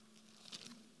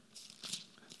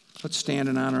Let's stand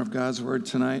in honor of God's word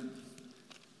tonight.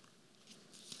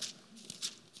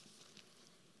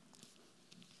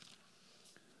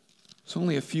 It's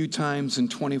only a few times in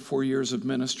 24 years of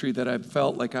ministry that I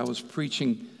felt like I was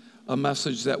preaching a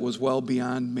message that was well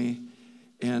beyond me,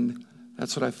 and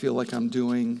that's what I feel like I'm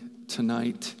doing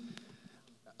tonight.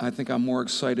 I think I'm more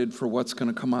excited for what's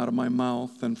going to come out of my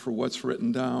mouth than for what's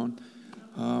written down.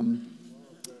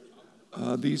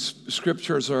 These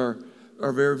scriptures are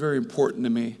very, very important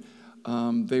to me.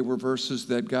 They were verses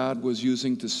that God was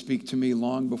using to speak to me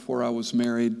long before I was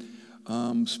married,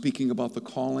 speaking about the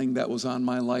calling that was on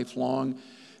my life long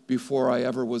before I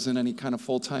ever was in any kind of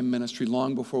full-time ministry,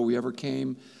 long before we ever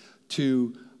came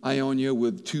to Ionia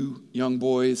with 2 young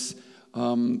boys.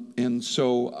 And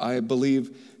so I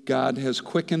believe God has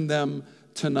quickened them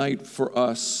tonight for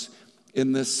us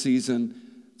in this season.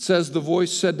 It says, the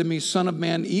voice said to me, Son of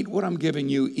man, eat what I'm giving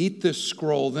you. Eat this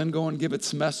scroll, then go and give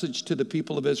its message to the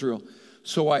people of Israel.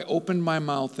 So I opened my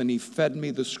mouth and he fed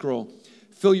me the scroll.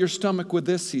 Fill your stomach with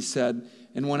this, he said.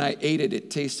 And when I ate it,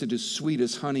 it tasted as sweet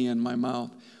as honey in my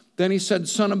mouth. Then he said,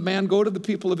 Son of man, go to the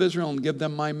people of Israel and give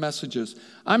them my messages.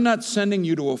 I'm not sending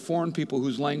you to a foreign people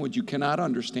whose language you cannot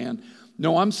understand.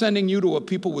 No, I'm sending you to a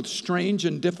people with strange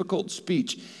and difficult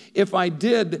speech. If I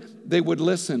did, they would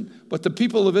listen. But the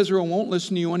people of Israel won't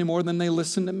listen to you any more than they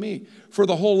listen to me. For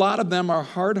the whole lot of them are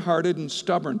hard-hearted and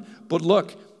stubborn. But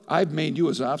look, I've made you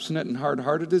as obstinate and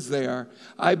hard-hearted as they are.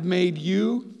 I've made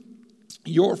you,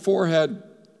 your forehead,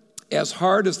 as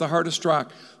hard as the hardest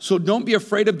rock. So don't be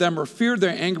afraid of them or fear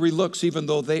their angry looks, even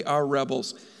though they are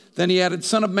rebels. Then he added,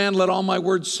 Son of man, let all my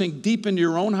words sink deep into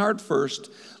your own heart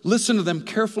first. Listen to them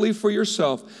carefully for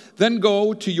yourself. Then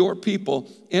go to your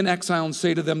people in exile and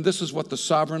say to them, this is what the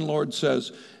sovereign Lord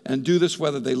says, and do this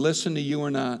whether they listen to you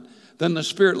or not. Then the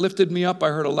Spirit lifted me up. I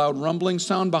heard a loud rumbling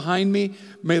sound behind me.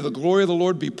 May the glory of the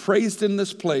Lord be praised in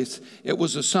this place. It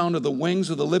was the sound of the wings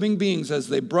of the living beings as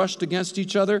they brushed against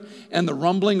each other and the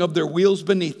rumbling of their wheels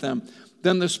beneath them.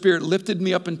 Then the Spirit lifted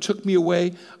me up and took me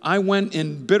away. I went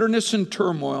in bitterness and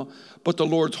turmoil, but the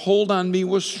Lord's hold on me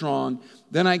was strong.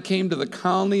 Then I came to the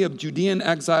colony of Judean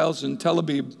exiles in Tel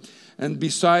Aviv and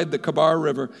beside the Kabar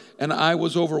River, and I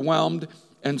was overwhelmed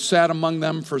and sat among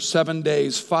them for 7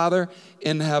 days. Father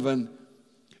in heaven,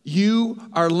 you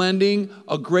are lending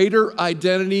a greater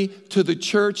identity to the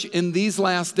church in these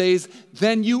last days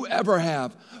than you ever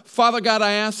have. Father God,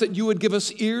 I ask that you would give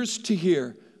us ears to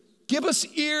hear. Give us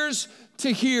ears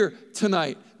to hear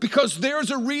tonight, because there's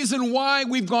a reason why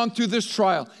we've gone through this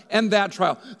trial and that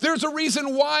trial. There's a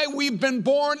reason why we've been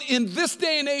born in this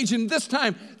day and age and this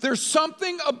time. There's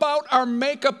something about our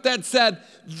makeup that said,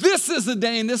 this is the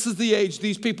day and this is the age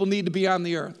these people need to be on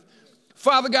the earth.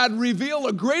 Father God, reveal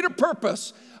a greater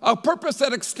purpose, a purpose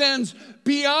that extends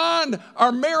beyond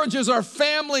our marriages, our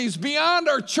families, beyond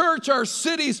our church, our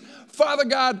cities. Father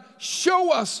God,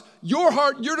 show us your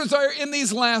heart, your desire in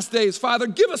these last days. Father,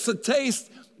 give us a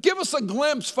taste, give us a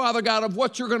glimpse, Father God, of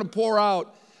what you're going to pour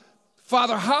out.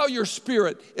 Father, how your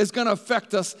Spirit is going to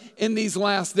affect us in these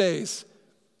last days.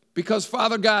 Because,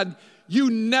 Father God,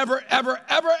 you never, ever,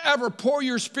 ever, ever pour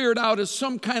your Spirit out as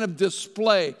some kind of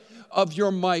display of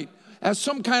your might, as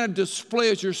some kind of display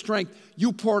of your strength.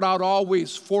 You pour it out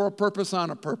always for a purpose,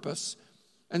 on a purpose.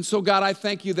 And so, God, I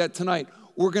thank you that tonight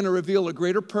we're going to reveal a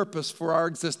greater purpose for our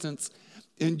existence.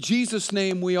 In Jesus'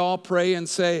 name, we all pray and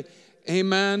say,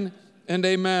 amen and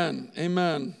amen.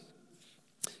 Amen.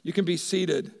 You can be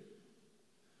seated.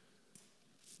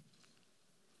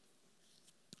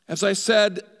 As I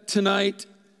said tonight,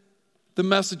 the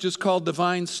message is called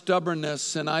Divine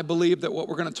Stubbornness, and I believe that what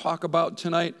we're going to talk about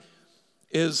tonight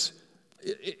is,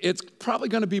 it's probably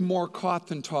going to be more caught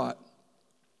than taught.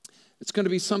 It's going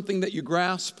to be something that you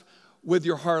grasp with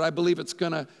your heart. I believe it's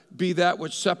going to be that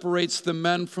which separates the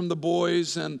men from the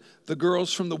boys and the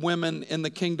girls from the women in the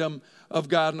kingdom of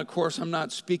God. And of course, I'm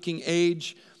not speaking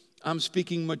age, I'm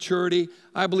speaking maturity.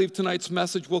 I believe tonight's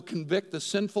message will convict the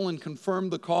sinful and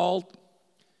confirm the called.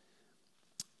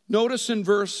 Notice in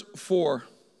verse 4,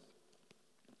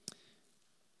 it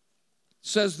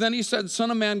says, Then he said,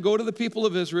 Son of man, go to the people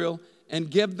of Israel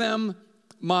and give them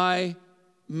my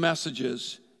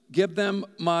messages. Give them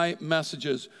my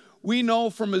messages. We know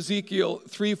from Ezekiel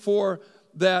 3:4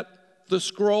 that the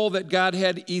scroll that God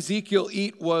had Ezekiel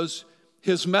eat was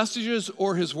his messages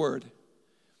or his word.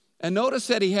 And notice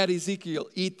that he had Ezekiel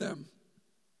eat them.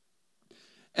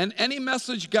 And any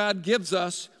message God gives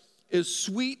us is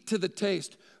sweet to the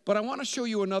taste. But I want to show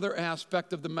you another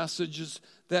aspect of the messages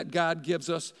that God gives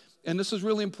us. And this is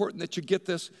really important that you get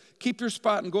this. Keep your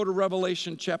spot and go to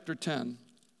Revelation chapter 10.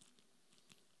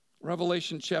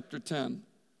 Revelation chapter 10.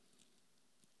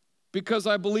 because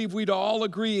I believe we'd all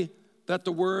agree that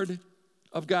the Word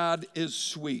of God is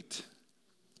sweet.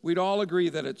 We'd all agree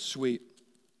that it's sweet.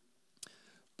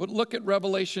 But look at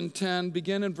Revelation 10,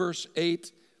 begin in verse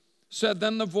 8. Said,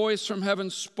 then the voice from heaven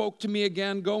spoke to me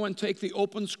again, go and take the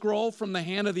open scroll from the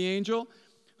hand of the angel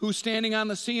who's standing on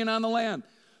the sea and on the land.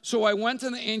 So I went to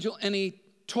the angel, and he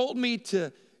told him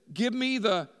to give me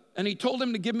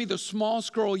the small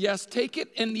scroll. Yes, take it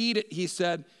and eat it, he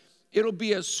said. It'll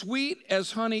be as sweet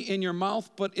as honey in your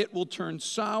mouth, but it will turn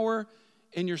sour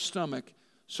in your stomach.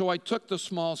 So I took the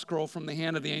small scroll from the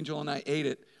hand of the angel and I ate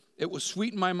it. It was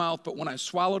sweet in my mouth, but when I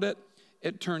swallowed it,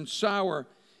 it turned sour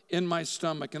in my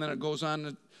stomach. And then it goes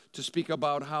on to speak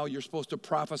about how you're supposed to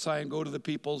prophesy and go to the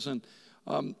peoples. And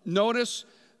notice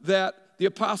that the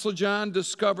Apostle John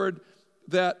discovered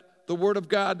that the Word of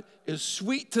God is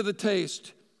sweet to the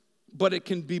taste, but it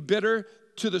can be bitter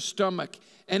to the stomach.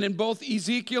 And in both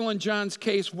Ezekiel and John's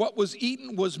case, what was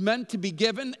eaten was meant to be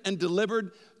given and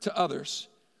delivered to others.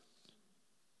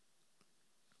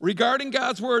 Regarding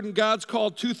God's Word and God's call,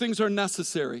 two things are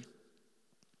necessary.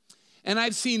 And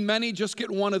I've seen many just get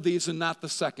one of these and not the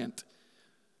second.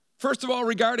 First of all,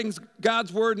 regarding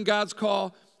God's Word and God's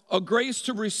call, a grace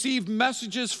to receive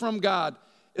messages from God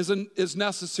is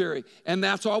necessary, and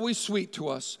that's always sweet to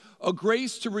us. A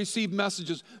grace to receive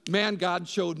messages. Man, God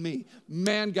showed me.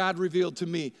 Man, God revealed to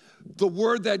me. The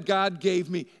word that God gave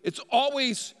me. It's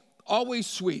always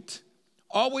sweet.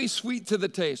 Always sweet to the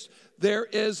taste. There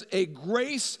is a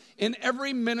grace in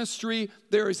every ministry.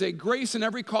 There is a grace in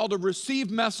every call to receive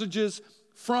messages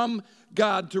from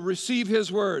God, to receive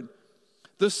His word.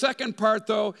 The second part,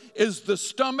 though, is the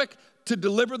stomach to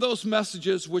deliver those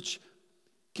messages which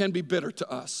can be bitter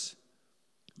to us.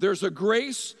 There's a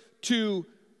grace to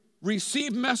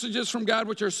receive messages from God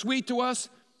which are sweet to us,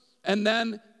 and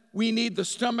then we need the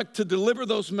stomach to deliver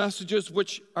those messages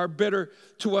which are bitter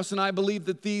to us. And I believe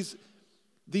that these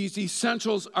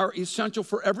essentials are essential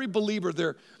for every believer.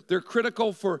 They're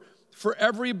critical for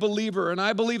every believer. And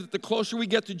I believe that the closer we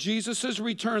get to Jesus'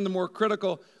 return, the more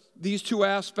critical these two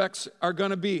aspects are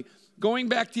going to be. Going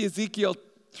back to Ezekiel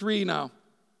 3 now.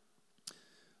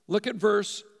 Look at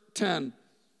verse 10.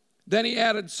 Then he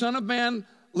added, Son of man,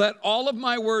 let all of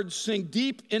my words sink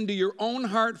deep into your own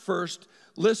heart first.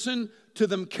 Listen to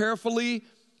them carefully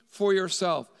for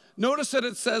yourself. Notice that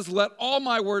it says, let all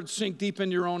my words sink deep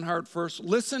in your own heart first.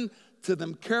 Listen to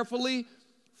them carefully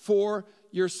for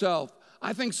yourself.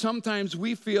 I think sometimes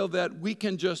we feel that we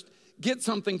can just get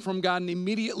something from God and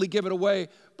immediately give it away,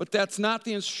 but that's not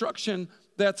the instruction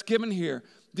that's given here.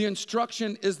 The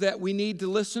instruction is that we need to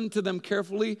listen to them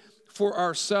carefully for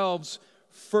ourselves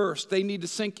first. They need to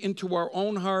sink into our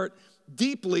own heart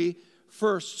deeply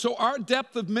first. So our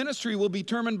depth of ministry will be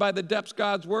determined by the depths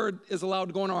God's word is allowed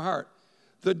to go in our heart.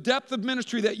 The depth of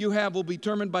ministry that you have will be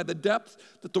determined by the depth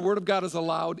that the word of God is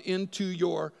allowed into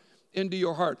your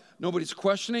heart. Nobody's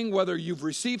questioning whether you've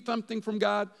received something from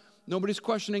God. Nobody's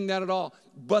questioning that at all.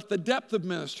 But the depth of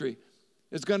ministry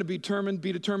is going to be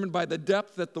determined by the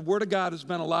depth that the word of God has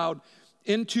been allowed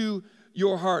into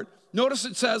your heart. Notice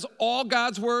it says all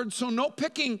God's word, so no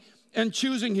picking and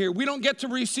choosing here. We don't get to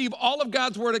receive all of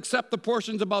God's word except the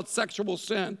portions about sexual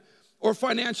sin or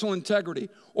financial integrity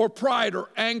or pride or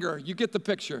anger. You get the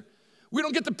picture. We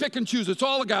don't get to pick and choose. It's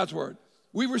all of God's word.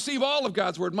 We receive all of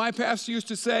God's word. My pastor used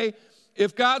to say,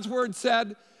 if God's word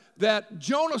said that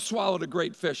Jonah swallowed a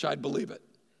great fish, I'd believe it.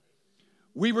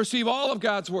 We receive all of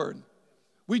God's word.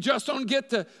 We just don't get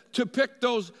to pick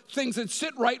those things that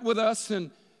sit right with us,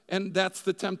 and that's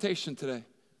the temptation today.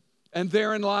 And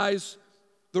therein lies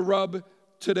the rub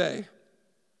today.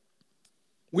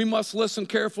 We must listen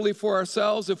carefully for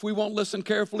ourselves. If we won't listen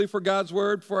carefully for God's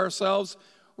word for ourselves,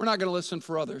 we're not going to listen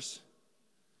for others.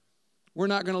 We're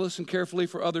not going to listen carefully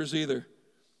for others either.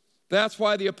 That's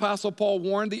why the Apostle Paul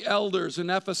warned the elders in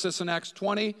Ephesus in Acts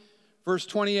 20, verse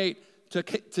 28,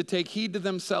 to take heed to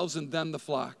themselves and then the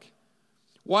flock.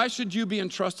 Why should you be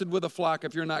entrusted with a flock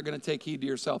if you're not going to take heed to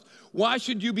yourself? Why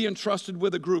should you be entrusted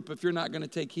with a group if you're not going to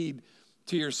take heed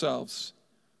to yourselves?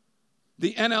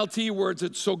 The NLT words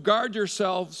it, so guard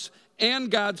yourselves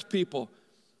and God's people.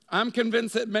 I'm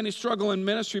convinced that many struggle in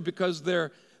ministry because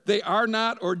they are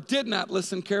not or did not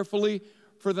listen carefully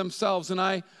for themselves. And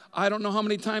I don't know how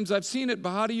many times I've seen it,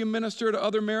 but how do you minister to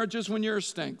other marriages when yours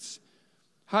stinks?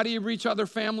 How do you reach other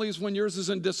families when yours is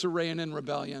in disarray and in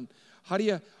rebellion? How do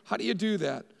you do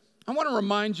that? I want to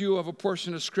remind you of a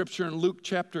portion of Scripture in Luke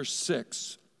chapter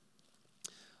 6.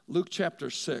 Luke chapter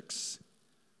 6.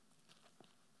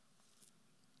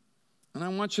 And I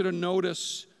want you to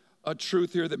notice a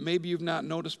truth here that maybe you've not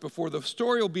noticed before. The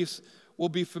story will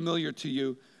be familiar to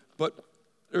you, but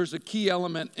there's a key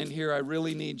element in here I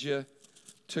really need you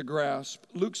to grasp.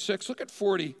 Luke 6, look at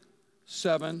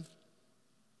 47,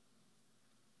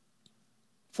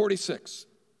 46.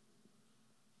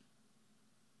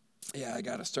 Yeah, I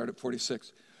got to start at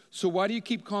 46. So why do you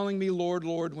keep calling me Lord,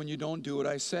 Lord, when you don't do what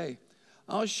I say?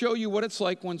 I'll show you what it's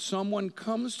like when someone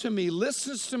comes to me,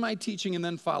 listens to my teaching, and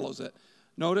then follows it.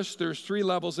 Notice there's 3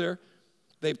 levels there.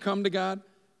 They've come to God,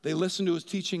 they listen to his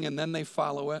teaching, and then they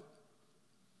follow it.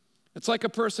 It's like a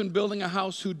person building a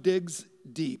house who digs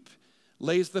deep,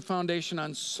 lays the foundation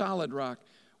on solid rock.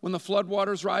 When the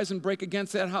floodwaters rise and break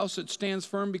against that house, it stands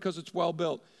firm because it's well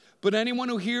built. But anyone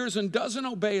who hears and doesn't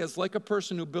obey is like a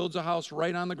person who builds a house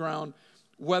right on the ground,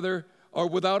 whether or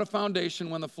without a foundation.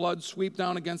 When the floods sweep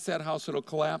down against that house, it'll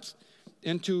collapse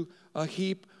into a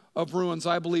heap of ruins.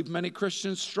 I believe many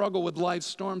Christians struggle with life's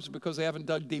storms because they haven't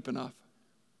dug deep enough.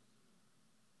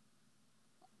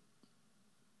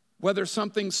 Whether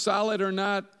something's solid or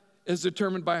not is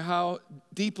determined by how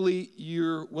deeply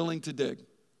you're willing to dig.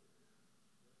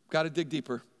 Got to dig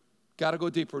deeper. Got to go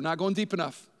deeper. Not going deep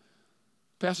enough.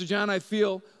 Pastor John, I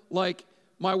feel like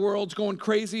my world's going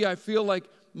crazy. I feel like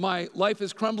my life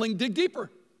is crumbling. Dig deeper.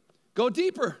 Go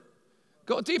deeper.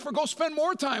 Go deeper. Go spend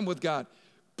more time with God.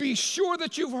 Be sure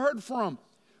that you've heard from him.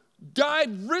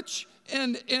 Dive rich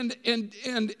and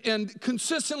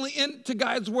consistently into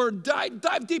God's word.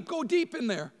 Dive deep. Go deep in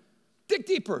there. Dig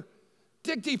deeper.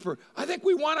 Dig deeper. I think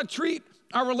we want to treat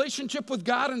our relationship with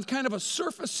God in kind of a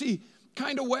surfacey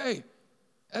kind of way.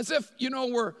 As if,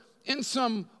 we're in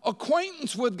some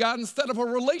acquaintance with God instead of a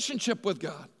relationship with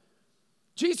God.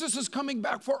 Jesus is coming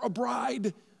back for a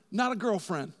bride, not a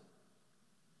girlfriend.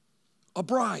 A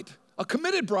bride, a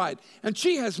committed bride. And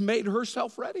she has made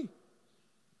herself ready.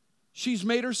 She's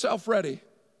made herself ready.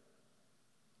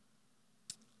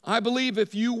 I believe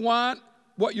if you want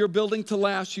what you're building to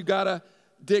last, you got to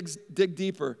dig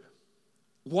deeper.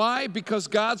 Why? Because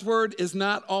God's word is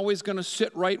not always going to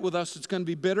sit right with us. It's going to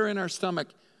be bitter in our stomach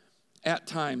at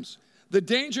times. The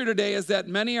danger today is that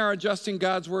many are adjusting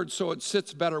God's word so it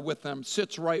sits better with them,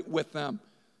 sits right with them.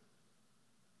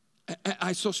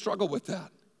 I so struggle with that.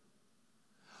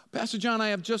 Pastor John, I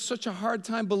have just such a hard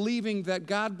time believing that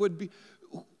God would be.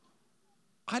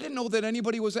 I didn't know that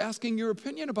anybody was asking your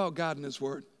opinion about God and his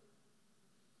word.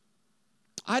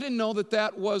 I didn't know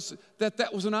that was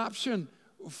an option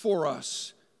for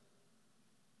us.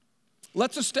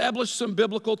 Let's establish some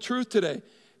biblical truth today.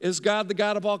 Is God the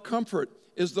God of all comfort?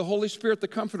 Is the Holy Spirit the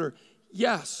comforter?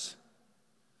 Yes.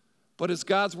 But is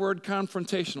God's word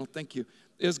confrontational? Thank you.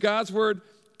 Is God's word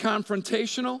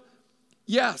confrontational?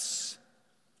 Yes.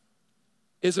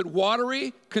 Is it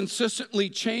watery, consistently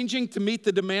changing to meet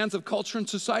the demands of culture and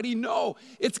society? No.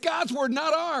 It's God's word,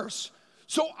 not ours.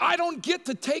 So I don't get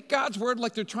to take God's word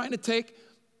like they're trying to take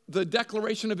the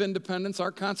Declaration of Independence,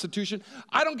 our Constitution.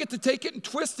 I don't get to take it and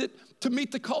twist it to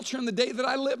meet the culture and the day that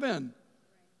I live in.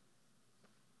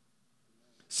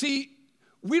 See,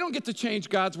 we don't get to change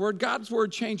God's word. God's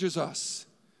word changes us.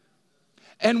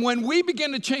 And when we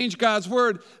begin to change God's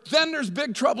word, then there's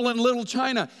big trouble in Little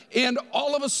China. And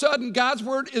all of a sudden, God's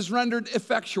word is rendered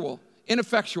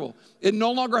ineffectual. It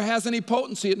no longer has any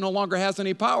potency. It no longer has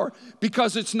any power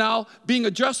because it's now being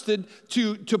adjusted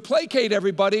to placate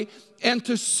everybody and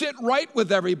to sit right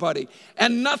with everybody.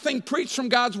 And nothing preached from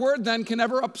God's word then can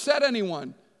ever upset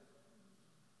anyone.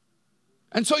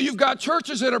 And so you've got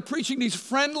churches that are preaching these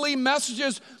friendly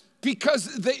messages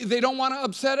because they don't want to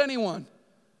upset anyone.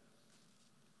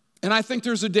 And I think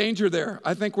there's a danger there.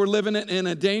 I think we're living in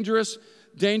a dangerous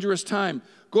time.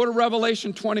 Go to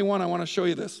Revelation 21. I want to show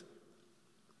you this.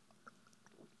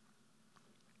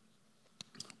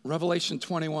 Revelation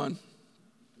 21.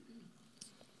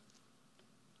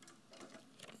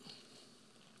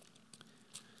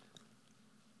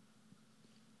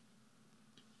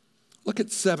 Look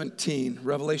at 17,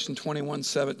 Revelation 21,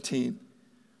 17.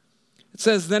 It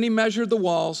says, then he measured the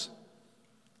walls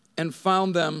and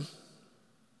found them.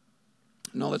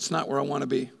 No, that's not where I want to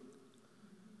be.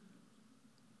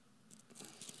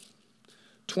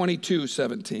 22,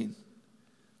 17.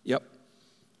 Yep.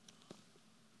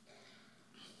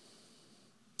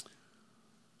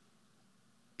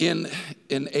 In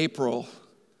April,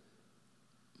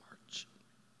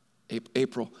 I'm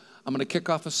going to kick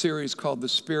off a series called The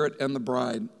Spirit and the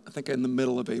Bride, I think in the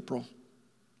middle of April.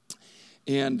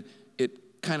 And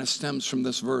it kind of stems from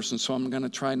this verse, and so I'm going to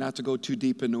try not to go too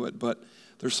deep into it, but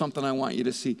there's something I want you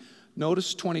to see.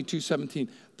 Notice 22:17.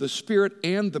 The Spirit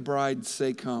and the bride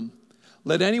say, come.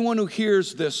 Let anyone who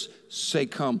hears this say,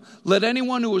 come. Let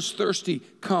anyone who is thirsty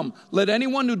come. Let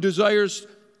anyone who desires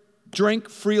drink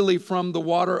freely from the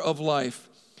water of life.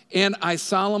 And I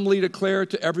solemnly declare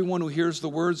to everyone who hears the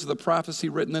words of the prophecy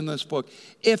written in this book,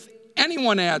 if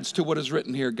anyone adds to what is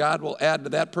written here, God will add to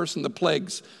that person the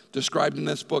plagues described in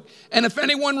this book. And if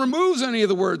anyone removes any of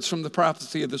the words from the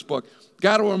prophecy of this book,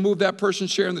 God will remove that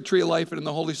person's share in the tree of life and in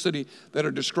the holy city that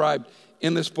are described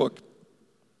in this book.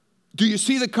 Do you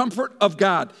see the comfort of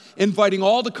God inviting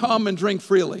all to come and drink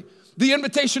freely? The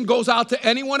invitation goes out to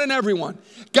anyone and everyone.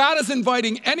 God is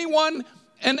inviting anyone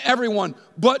and everyone.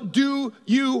 But do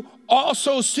you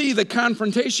also see the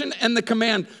confrontation and the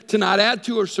command to not add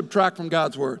to or subtract from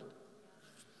God's word?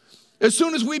 As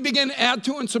soon as we begin to add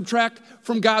to and subtract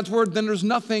from God's word, then there's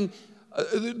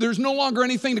no longer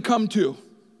anything to come to.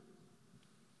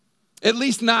 At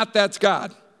least not that's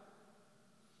God.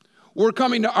 We're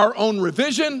coming to our own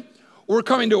revision. We're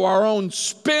coming to our own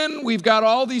spin. We've got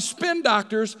all these spin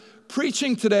doctors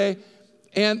preaching today,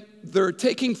 and they're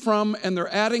taking from and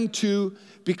they're adding to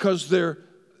because they're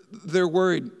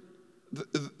worried.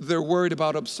 They're worried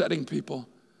about upsetting people.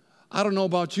 I don't know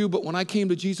about you, but when I came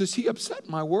to Jesus, he upset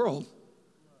my world.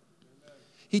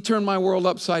 He turned my world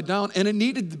upside down, and it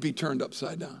needed to be turned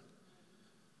upside down.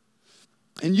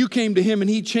 And you came to him, and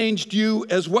he changed you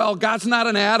as well. God's not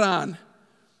an add-on.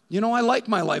 You know, I like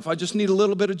my life. I just need a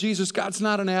little bit of Jesus. God's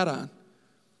not an add-on.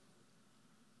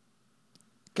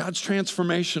 God's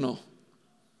transformational.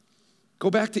 Go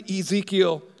back to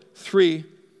Ezekiel 3,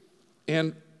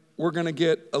 and we're going to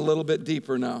get a little bit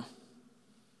deeper now.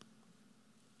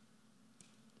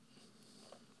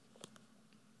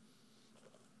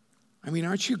 I mean,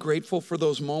 aren't you grateful for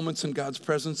those moments in God's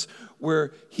presence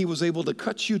where he was able to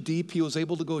cut you deep? He was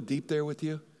able to go deep there with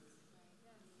you?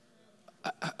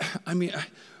 I mean,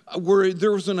 where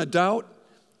there wasn't a doubt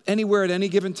anywhere at any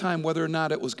given time whether or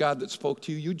not it was God that spoke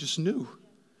to you, you just knew.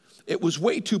 It was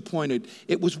way too pointed.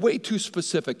 It was way too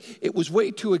specific. It was way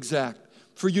too exact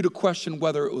for you to question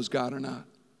whether it was God or not.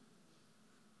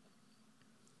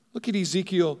 Look at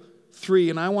Ezekiel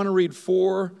 3, and I want to read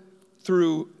 4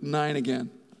 through 9 again.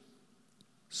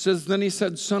 It says, then he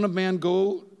said, Son of man,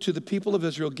 go to the people of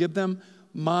Israel, give them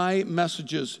my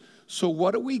messages. So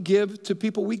what do we give to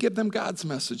people? We give them God's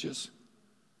messages.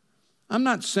 I'm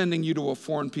not sending you to a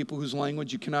foreign people whose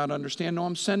language you cannot understand. No,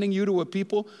 I'm sending you to a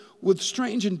people with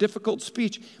strange and difficult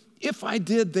speech. If I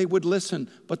did, they would listen.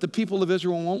 But the people of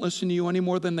Israel won't listen to you any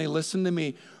more than they listen to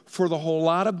me. For the whole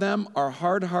lot of them are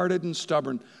hard-hearted and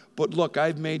stubborn. But look,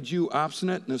 I've made you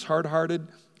obstinate and as hard-hearted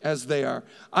as they are.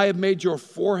 I have made your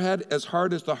forehead as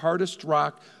hard as the hardest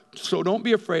rock. So don't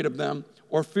be afraid of them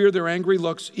or fear their angry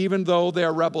looks, even though they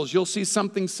are rebels. You'll see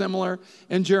something similar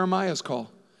in Jeremiah's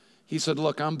call. He said,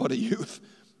 look, I'm but a youth.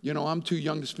 You know, I'm too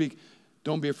young to speak.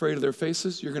 Don't be afraid of their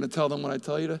faces. You're going to tell them what I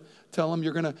tell you to tell them.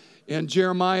 You're going to, and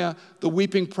Jeremiah, the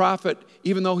weeping prophet,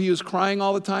 even though he was crying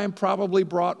all the time, probably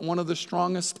brought one of the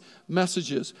strongest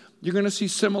messages. You're going to see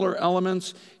similar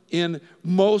elements in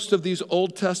most of these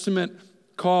Old Testament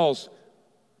calls.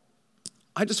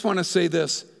 I just want to say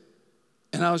this,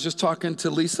 and I was just talking to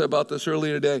Lisa about this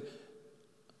earlier today.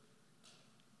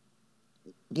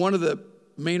 One of the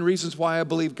main reasons why I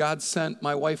believe God sent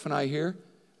my wife and I here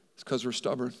is because we're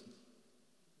stubborn.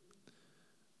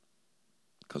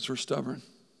 Because we're stubborn.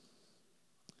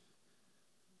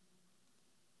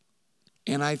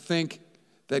 And I think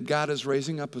that God is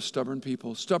raising up a stubborn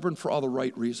people, stubborn for all the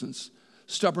right reasons,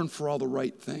 stubborn for all the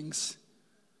right things.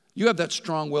 You have that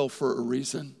strong will for a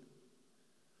reason.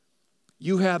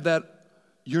 You have that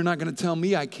you're not going to tell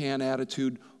me I can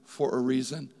attitude for a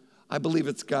reason. I believe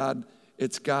it's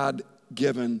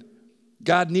God-given.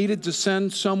 God needed to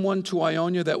send someone to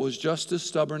Ionia that was just as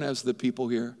stubborn as the people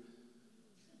here.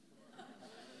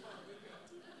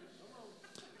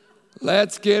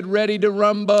 Let's get ready to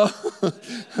rumble.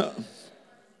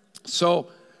 So,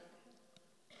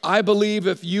 I believe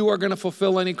if you are going to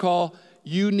fulfill any call,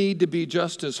 you need to be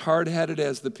just as hard-headed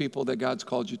as the people that God's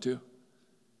called you to.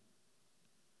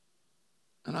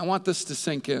 And I want this to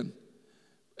sink in.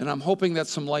 And I'm hoping that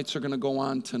some lights are going to go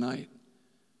on tonight.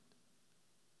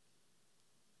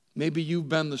 Maybe you've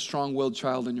been the strong-willed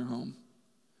child in your home.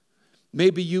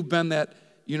 Maybe you've been that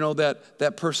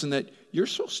person that you're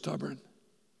so stubborn.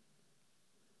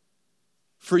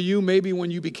 For you, maybe when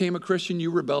you became a Christian,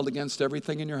 you rebelled against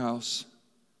everything in your house.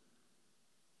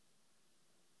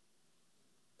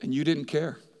 And you didn't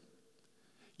care.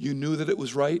 You knew that it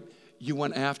was right. You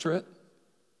went after it.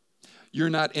 You're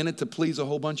not in it to please a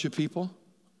whole bunch of people.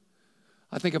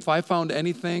 I think if I found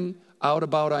anything out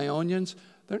about Ionians,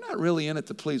 they're not really in it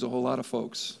to please a whole lot of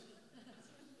folks.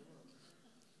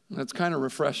 That's kind of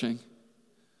refreshing.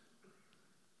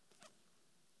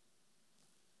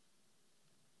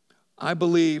 I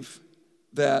believe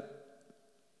that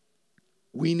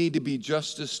We need to be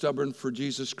just as stubborn for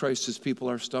Jesus Christ as people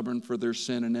are stubborn for their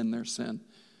sin and in their sin.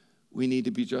 We need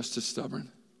to be just as stubborn.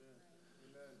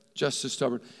 Just as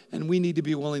stubborn. And we need to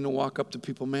be willing to walk up to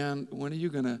people, man, when are you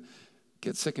going to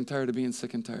get sick and tired of being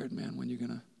sick and tired, man? When are you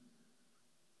going to?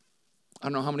 I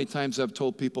don't know how many times I've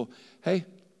told people, hey,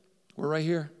 we're right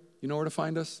here. You know where to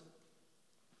find us?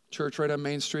 Church right on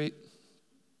Main Street.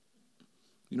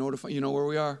 You know where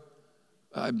we are?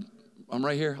 I'm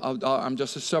right here. I'm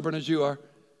just as stubborn as you are.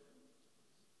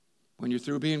 When you're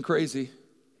through being crazy.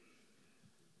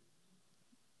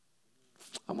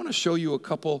 I want to show you a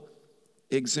couple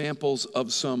examples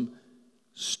of some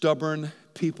stubborn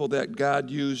people that God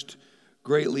used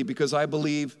greatly, because I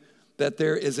believe that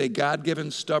there is a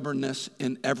God-given stubbornness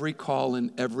in every call,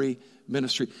 in every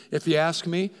ministry. If you ask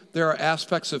me, there are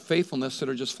aspects of faithfulness that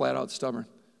are just flat out stubborn.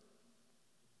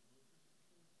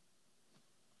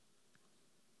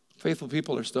 Faithful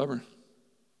people are stubborn.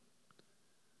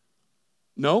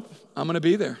 Nope, I'm going to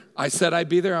be there. I said I'd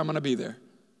be there, I'm going to be there.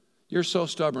 You're so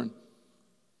stubborn.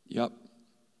 Yep.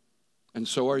 And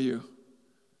so are you.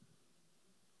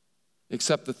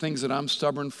 Except the things that I'm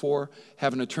stubborn for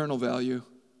have an eternal value.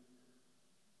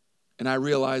 And I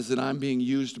realize that I'm being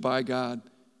used by God.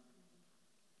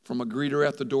 From a greeter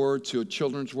at the door to a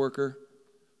children's worker,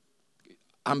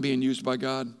 I'm being used by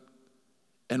God.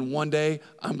 And one day,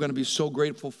 I'm going to be so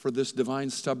grateful for this divine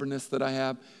stubbornness that I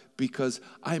have, because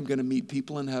I am going to meet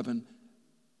people in heaven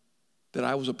that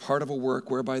I was a part of a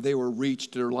work whereby they were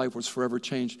reached, their life was forever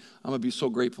changed. I'm going to be so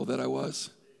grateful that I was.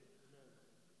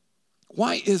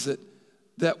 Why is it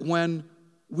that when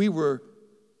we were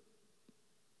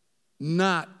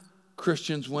not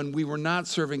Christians, when we were not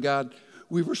serving God,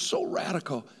 we were so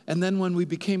radical? And then when we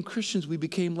became Christians, we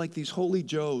became like these holy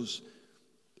Joes.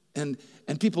 And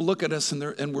people look at us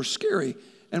and we're scary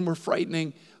and we're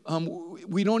frightening.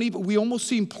 We almost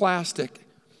seem plastic.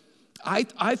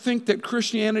 I think that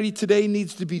Christianity today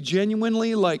needs to be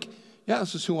genuinely like, yeah,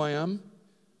 this is who I am.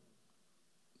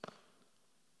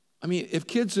 I mean, if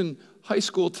kids in high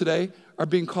school today are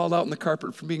being called out on the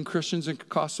carpet for being Christians and could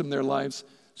cost them their lives,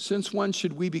 since when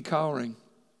should we be cowering?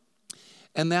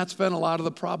 And that's been a lot of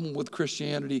the problem with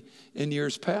Christianity in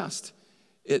years past.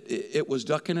 It was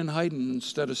ducking and hiding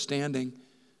instead of standing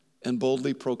and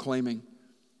boldly proclaiming.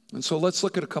 And so let's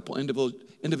look at a couple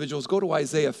individuals. Go to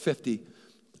Isaiah 50.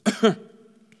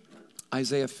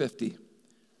 Isaiah 50.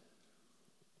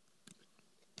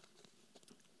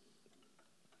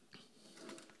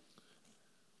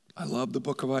 I love the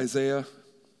book of Isaiah.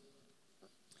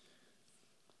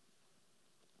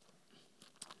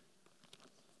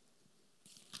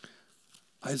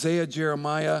 Isaiah,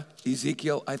 Jeremiah,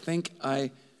 Ezekiel. I think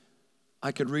I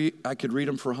could read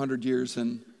them for 100 years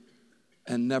and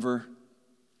never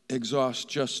exhaust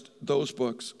just those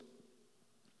books.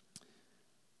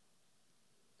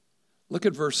 Look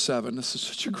at verse 7. This is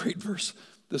such a great verse.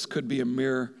 This could be a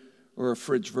mirror or a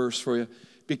fridge verse for you.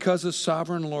 Because the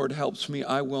sovereign Lord helps me,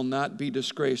 I will not be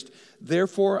disgraced.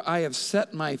 Therefore, I have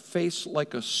set my face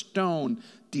like a stone,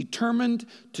 determined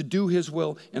to do his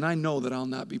will, and I know that I'll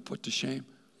not be put to shame.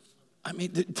 I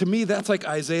mean, to me, that's like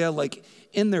Isaiah, like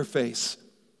in their face.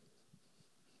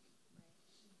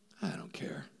 I don't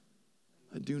care.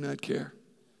 I do not care.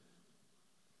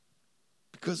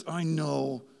 Because I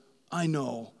know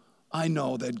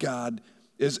that God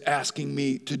is asking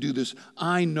me to do this.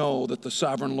 I know that the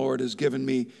sovereign Lord has given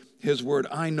me his word.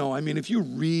 I know. I mean, if you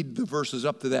read the verses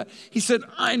up to that, he said,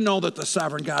 I know that the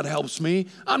sovereign God helps me.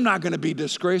 I'm not going to be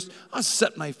disgraced. I'll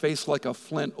set my face like a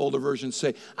flint. Older versions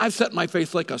say, I've set my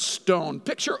face like a stone.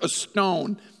 Picture a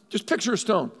stone. Just picture a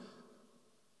stone.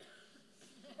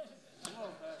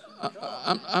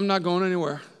 I'm not going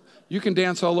anywhere. You can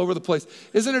dance all over the place.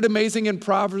 Isn't it amazing in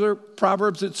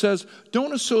Proverbs it says,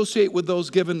 don't associate with those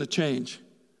given the change.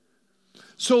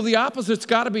 So the opposite's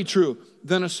got to be true.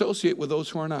 Then associate with those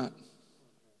who are not.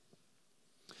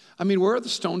 I mean, where are the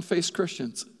stone-faced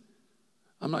Christians?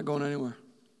 I'm not going anywhere.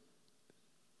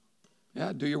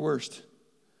 Yeah, do your worst.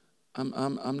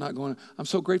 I'm not going. I'm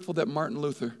so grateful that Martin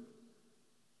Luther,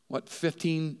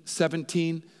 15,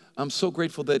 17, I'm so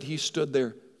grateful that he stood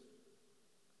there.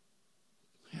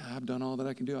 Yeah, I've done all that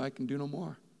I can do. I can do no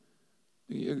more.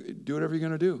 Do whatever you're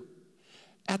going to do.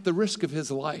 At the risk of his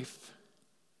life.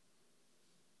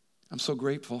 I'm so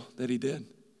grateful that he did.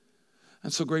 I'm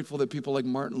so grateful that people like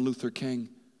Martin Luther King,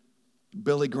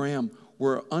 Billy Graham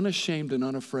were unashamed and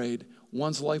unafraid.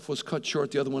 One's life was cut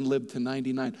short, the other one lived to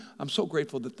 99. I'm so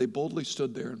grateful that they boldly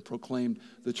stood there and proclaimed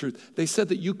the truth. They said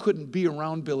that you couldn't be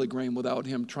around Billy Graham without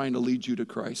him trying to lead you to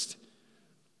Christ.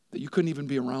 That you couldn't even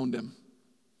be around him.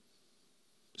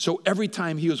 So every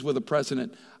time he was with a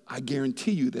president, I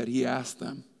guarantee you that he asked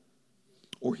them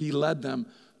or he led them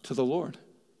to the Lord.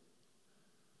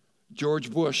 George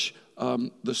Bush,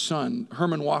 the son,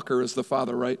 Herman Walker is the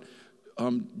father, right?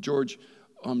 George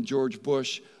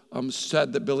Bush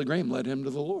said that Billy Graham led him to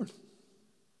the Lord.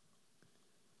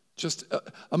 Just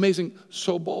amazing,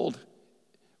 so bold.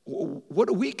 What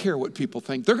do we care what people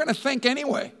think? They're going to think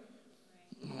anyway.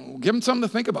 Give them something to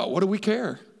think about. What do we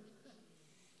care?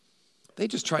 They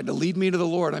just tried to lead me to the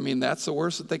Lord. I mean, that's the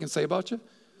worst that they can say about you.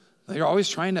 They're always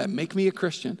trying to make me a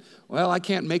Christian. Well, I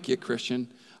can't make you a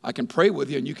Christian. I can pray with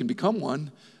you and you can become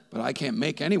one, but I can't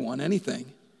make anyone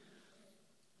anything.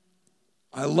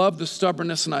 I love the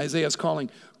stubbornness in Isaiah's calling.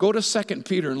 Go to 2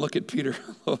 Peter and look at Peter.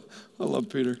 I love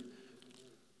Peter.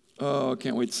 Oh, I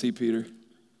can't wait to see Peter.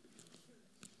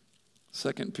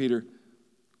 2 Peter,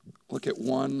 look at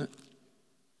 1.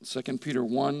 2 Peter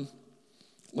 1,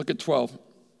 look at 12.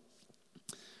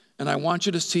 And I want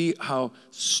you to see how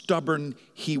stubborn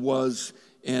he was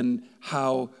and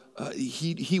how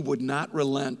he would not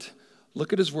relent.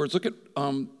 Look at his words. Look at,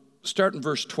 start in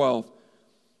verse 12.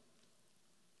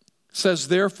 It says,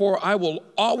 therefore, I will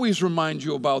always remind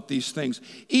you about these things,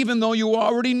 even though you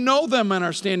already know them and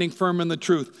are standing firm in the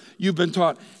truth you've been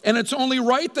taught. And it's only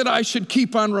right that I should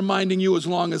keep on reminding you as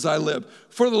long as I live.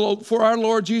 For our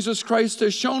Lord Jesus Christ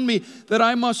has shown me that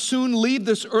I must soon leave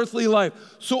this earthly life.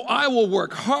 So I will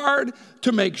work hard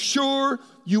to make sure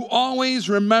you always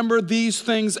remember these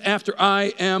things after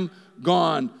I am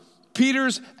gone.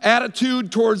 Peter's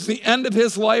attitude towards the end of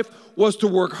his life was to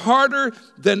work harder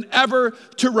than ever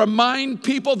to remind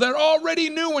people that already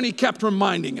knew, and he kept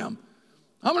reminding them.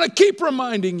 I'm going to keep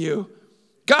reminding you.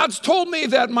 God's told me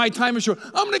that my time is short.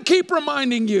 I'm going to keep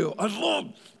reminding you. I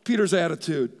love Peter's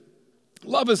attitude.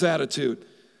 Love his attitude.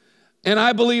 And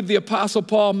I believe the Apostle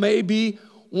Paul may be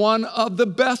one of the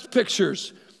best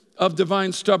pictures of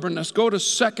divine stubbornness. Go to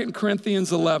 2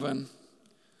 Corinthians 11.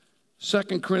 2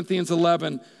 Corinthians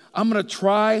 11. I'm going to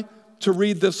try to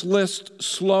read this list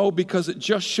slow because it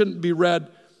just shouldn't be read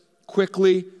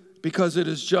quickly because it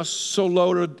is just so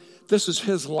loaded. This is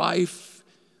his life.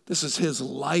 This is his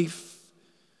life.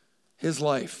 His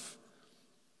life.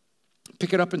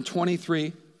 Pick it up in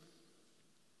 23.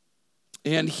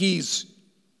 And he's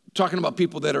talking about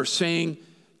people that are saying,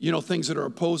 things that are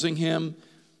opposing him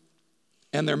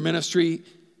and their ministry.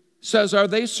 Says, are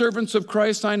they servants of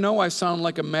Christ? I know I sound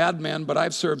like a madman, but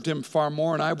I've served him far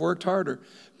more and I've worked harder.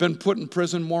 Been put in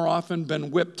prison more often, been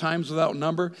whipped times without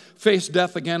number, faced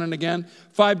death again and again.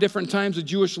 5 different times the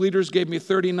Jewish leaders gave me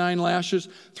 39 lashes.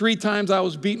 3 times I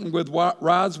was beaten with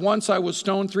rods. Once I was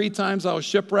stoned. 3 times I was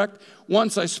shipwrecked.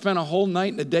 Once I spent a whole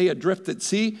night and a day adrift at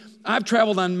sea. I've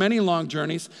traveled on many long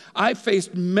journeys. I've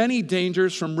faced many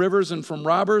dangers from rivers and from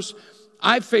robbers.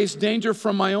 I've faced danger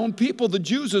from my own people, the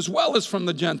Jews, as well as from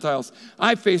the Gentiles.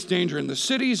 I've faced danger in the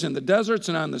cities, in the deserts,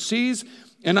 and on the seas.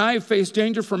 And I have faced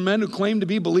danger from men who claim to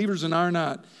be believers and are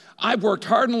not. I've worked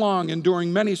hard and long,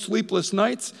 enduring many sleepless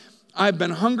nights. I've been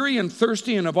hungry and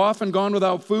thirsty and have often gone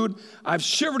without food. I've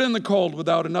shivered in the cold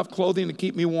without enough clothing to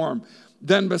keep me warm.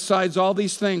 Then besides all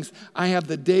these things, I have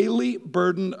the daily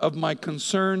burden of my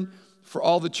concern for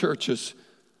all the churches.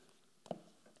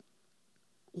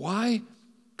 Why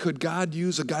could God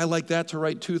use a guy like that to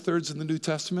write 2/3 of the New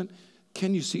Testament?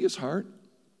 Can you see his heart?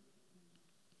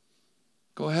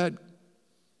 Go ahead.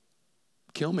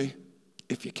 Kill me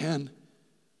if you can.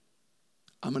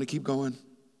 I'm going to keep going.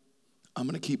 I'm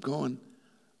going to keep going.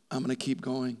 I'm going to keep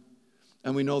going.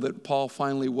 And we know that Paul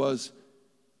finally was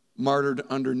martyred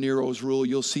under Nero's rule.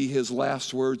 You'll see his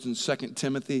last words in 2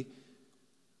 Timothy.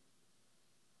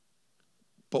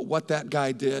 But what that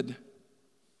guy did,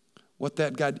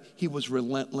 he was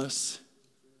relentless.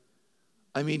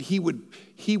 I mean, he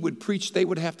would preach. They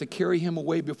would have to carry him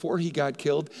away before he got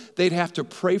killed. They'd have to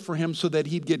pray for him so that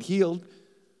he'd get healed.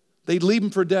 They'd leave him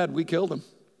for dead. We killed him.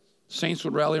 Saints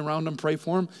would rally around him, pray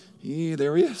for him.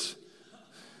 There he is.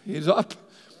 He's up.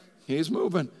 He's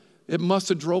moving. It must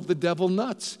have drove the devil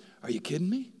nuts. Are you kidding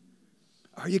me?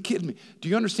 Are you kidding me? Do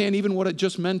you understand even what it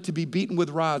just meant to be beaten with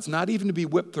rods? Not even to be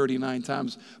whipped 39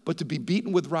 times, but to be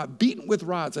beaten with rods. Beaten with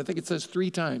rods. I think it says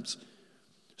 3 times.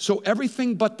 So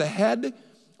everything but the head,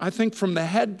 I think from the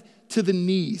head to the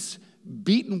knees,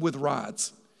 beaten with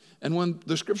rods. And when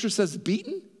the scripture says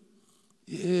beaten,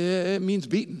 it means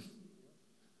beaten.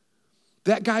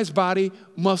 That guy's body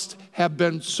must have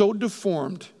been so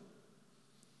deformed.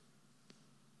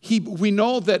 We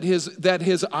know that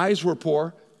his eyes were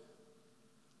poor,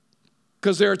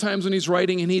 because there are times when he's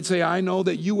writing and he'd say, I know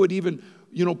that you would even,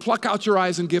 pluck out your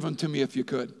eyes and give them to me if you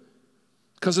could,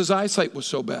 because his eyesight was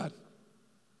so bad.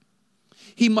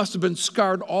 He must have been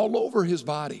scarred all over his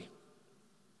body.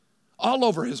 all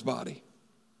over his body.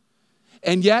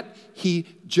 And yet, he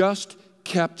just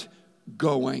kept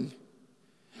going.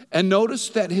 And notice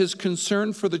that his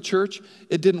concern for the church,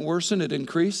 it didn't worsen, it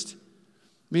increased.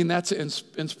 I mean, that's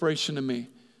inspiration to me.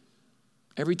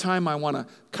 Every time I want to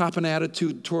cop an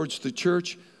attitude towards the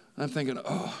church, I'm thinking,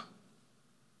 oh,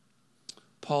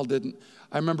 Paul didn't.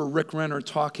 I remember Rick Renner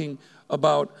talking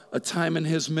about a time in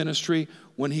his ministry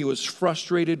when he was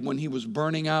frustrated, when he was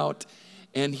burning out,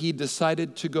 and he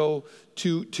decided to go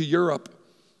to Europe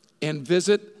and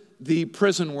visit the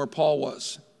prison where Paul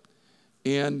was.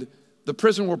 And the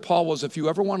prison where Paul was, if you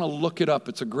ever want to look it up,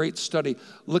 it's a great study.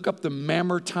 Look up the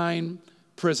Mamertine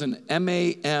prison,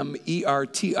 Mamertine.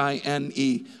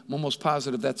 I'm almost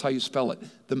positive that's how you spell it.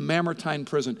 The Mamertine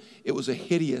prison. It was a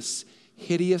hideous,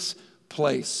 hideous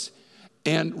place.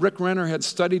 And Rick Renner had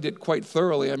studied it quite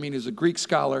thoroughly. I mean, he's a Greek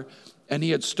scholar, and he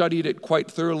had studied it quite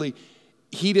thoroughly.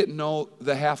 He didn't know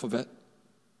the half of it.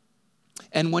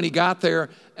 And when he got there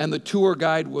and the tour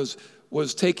guide was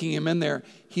taking him in there,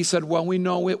 he said, well, we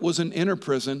know it was an inner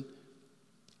prison.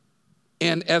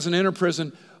 And as an inner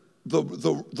prison,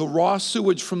 the raw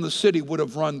sewage from the city would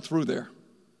have run through there.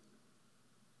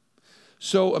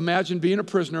 So imagine being a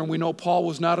prisoner, and we know Paul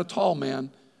was not a tall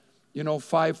man,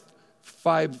 5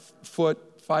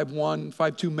 foot, 5'1",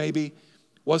 5'2" maybe,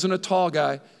 wasn't a tall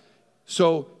guy.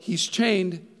 So he's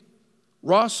chained,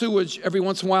 raw sewage every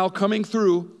once in a while coming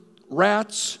through,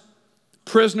 rats,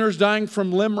 prisoners dying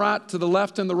from limb rot to the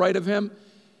left and the right of him.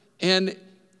 And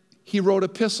he wrote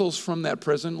epistles from that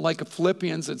prison, like a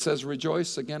Philippians, it says,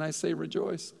 rejoice. Again, I say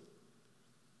rejoice.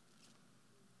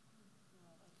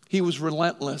 He was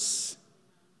relentless.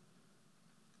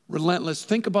 Relentless.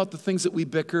 Think about the things that we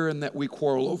bicker and that we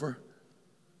quarrel over.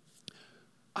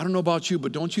 I don't know about you,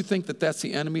 but don't you think that that's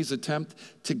the enemy's attempt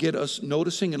to get us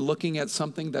noticing and looking at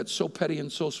something that's so petty and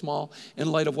so small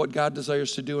in light of what God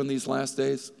desires to do in these last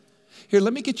days? Here,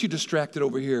 let me get you distracted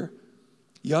over here.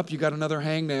 Yup, you got another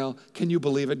hangnail. Can you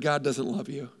believe it? God doesn't love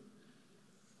you.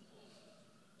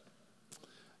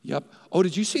 Yup. Oh,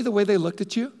 did you see the way they looked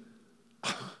at you?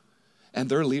 And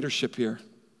their leadership here.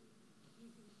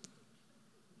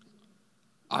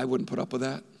 I wouldn't put up with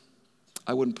that.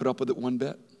 I wouldn't put up with it one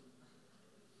bit.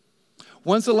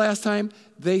 When's the last time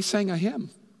they sang a hymn?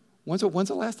 When's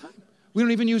the last time? We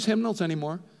don't even use hymnals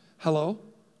anymore. Hello?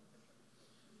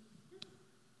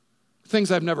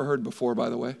 Things I've never heard before, by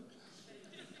the way.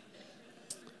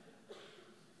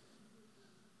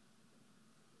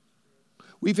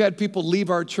 We've had people leave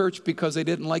our church because they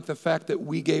didn't like the fact that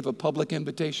we gave a public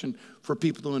invitation for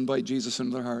people to invite Jesus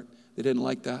into their heart. They didn't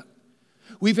like that.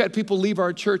 We've had people leave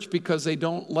our church because they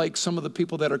don't like some of the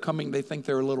people that are coming. They think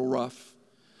they're a little rough.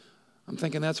 I'm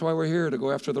thinking that's why we're here, to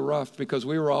go after the rough, because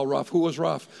we were all rough. Who was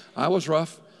rough? I was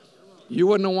rough. You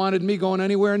wouldn't have wanted me going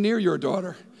anywhere near your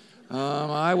daughter.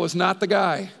 I was not the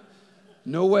guy.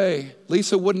 No way.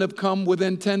 Lisa wouldn't have come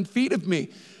within 10 feet of me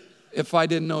if I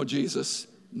didn't know Jesus.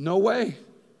 No way.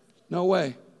 No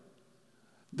way.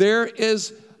 There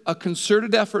is a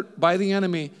concerted effort by the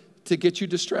enemy to get you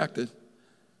distracted.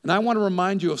 And I want to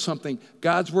remind you of something.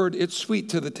 God's word, it's sweet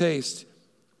to the taste,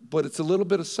 but it's a little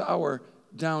bit of sour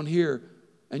down here.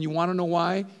 And you want to know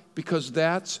why? Because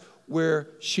that's where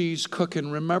she's cooking.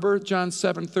 Remember John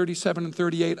 7:37 and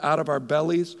 38, out of our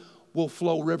bellies will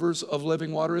flow rivers of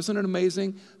living water. Isn't it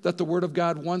amazing that the word of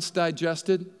God, once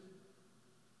digested,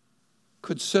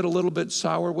 could sit a little bit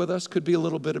sour with us, could be a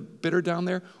little bit bitter down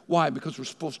there? Why? Because we're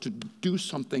supposed to do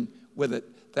something with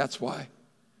it. That's why.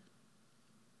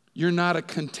 You're not a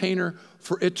container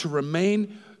for it to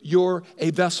remain. You're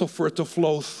a vessel for it to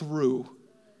flow through.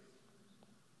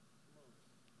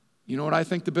 You know what I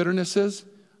think the bitterness is?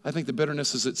 I think the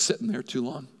bitterness is it's sitting there too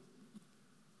long.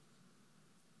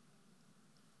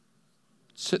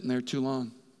 It's sitting there too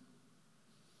long.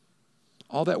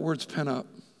 All that word's pent up.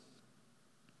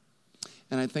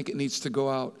 And I think it needs to go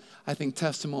out. I think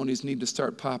testimonies need to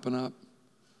start popping up.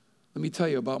 Let me tell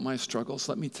you about my struggles.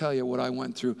 Let me tell you what I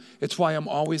went through. It's why I'm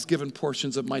always giving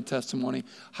portions of my testimony,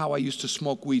 how I used to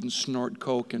smoke weed and snort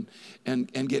coke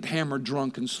and get hammered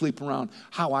drunk and sleep around,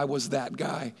 how I was that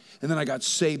guy. And then I got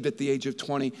saved at the age of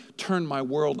 20, turned my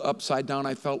world upside down.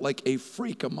 I felt like a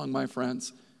freak among my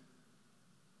friends.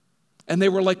 And they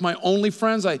were like my only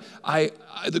friends.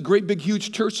 The great big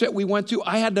huge church that we went to,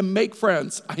 I had to make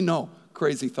friends. I know,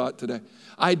 crazy thought today.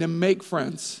 I had to make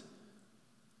friends.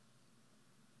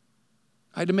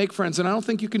 I had to make friends, and I don't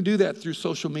think you can do that through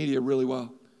social media really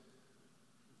well.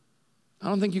 I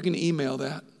don't think you can email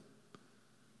that.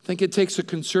 I think it takes a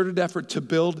concerted effort to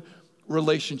build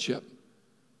relationship.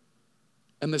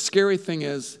 And the scary thing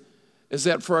is is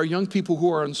that for our young people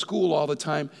who are in school all the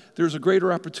time, there's a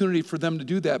greater opportunity for them to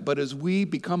do that. But as we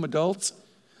become adults,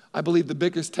 I believe the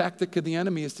biggest tactic of the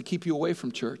enemy is to keep you away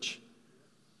from church.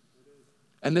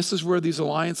 And this is where these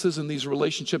alliances and these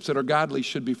relationships that are godly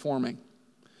should be forming.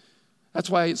 That's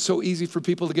why it's so easy for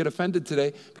people to get offended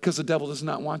today, because the devil does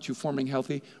not want you forming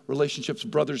healthy relationships,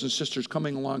 brothers and sisters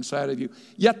coming alongside of you.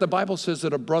 Yet the Bible says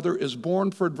that a brother is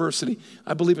born for adversity.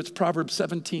 I believe it's Proverbs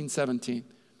 17:17.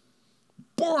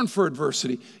 Born for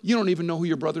adversity. You don't even know who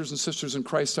your brothers and sisters in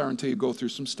Christ are until you go through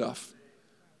some stuff.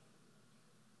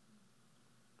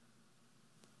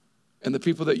 And the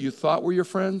people that you thought were your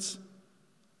friends,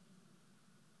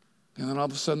 and then all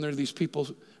of a sudden there are these people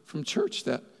from church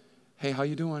that, hey, how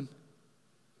you doing?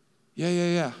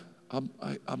 Yeah.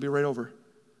 I'll be right over.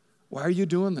 Why are you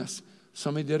doing this?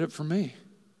 Somebody did it for me.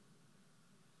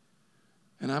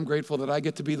 And I'm grateful that I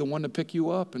get to be the one to pick you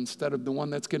up instead of the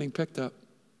one that's getting picked up.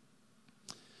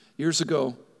 Years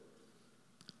ago,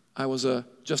 I was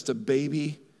just a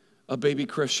baby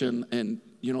Christian, and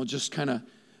just kind of,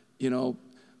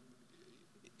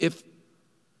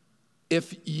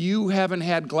 if you haven't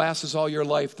had glasses all your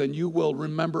life, then you will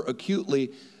remember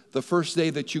acutely the first day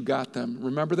that you got them.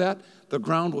 Remember that? The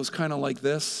ground was kind of like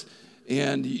this,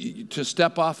 and to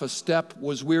step off a step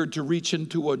was weird. To reach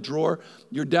into a drawer,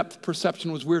 your depth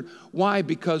perception was weird. Why?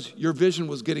 Because your vision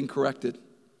was getting corrected.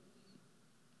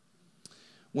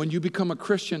 When you become a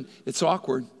Christian, it's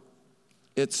awkward.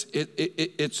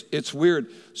 It's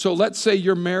weird. So let's say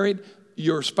you're married,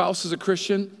 your spouse is a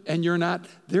Christian, and you're not.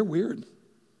 They're weird.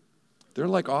 They're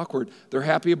like awkward. They're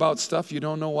happy about stuff. You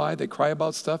don't know why. They cry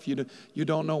about stuff. You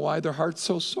don't know why. Their heart's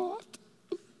so soft.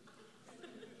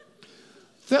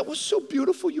 That was so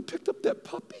beautiful. You picked up that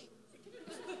puppy.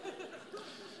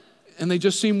 And they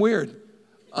just seem weird.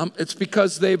 It's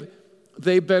because they've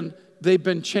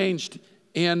been changed.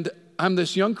 And I'm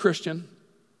this young Christian,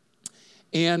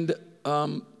 and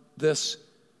this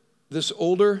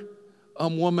older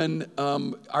woman,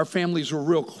 our families were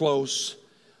real close.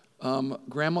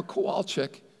 Grandma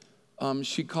Kowalczyk,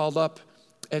 she called up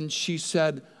and she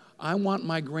said, I want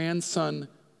my grandson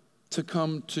to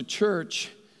come to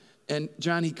church. And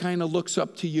John, he kind of looks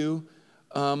up to you,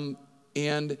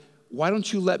 and why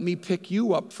don't you let me pick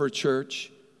you up for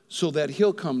church so that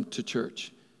he'll come to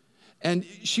church? And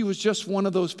she was just one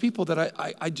of those people that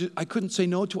I couldn't say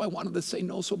no to. I wanted to say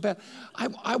no so bad.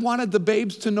 I wanted the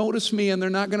babes to notice me, and they're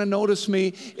not going to notice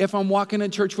me if I'm walking in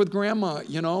church with grandma,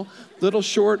 little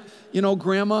short,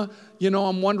 grandma.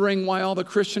 I'm wondering why all the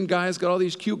Christian guys got all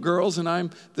these cute girls, and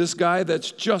I'm this guy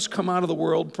that's just come out of the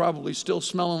world, probably still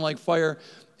smelling like fire,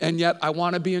 and yet I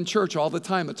want to be in church all the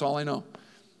time. That's all I know.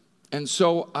 And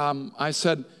so I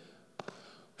said,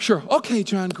 sure. Okay,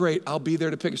 John, great. I'll be there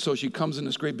to pick her. So she comes in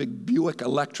this great big Buick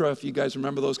Electra, if you guys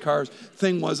remember those cars.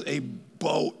 Thing was a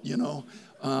boat,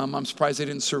 I'm surprised they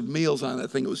didn't serve meals on that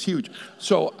thing. It was huge.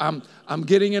 So I'm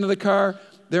getting into the car.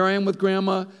 There I am with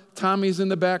Grandma. Tommy's in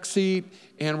the back seat,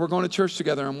 and we're going to church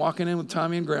together. I'm walking in with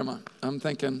Tommy and Grandma. I'm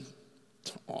thinking,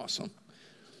 awesome.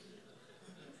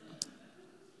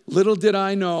 Little did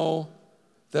I know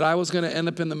that I was going to end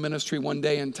up in the ministry one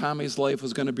day, and Tommy's life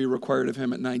was going to be required of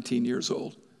him at 19 years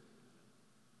old.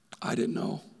 I didn't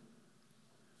know.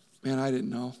 Man, I didn't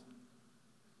know.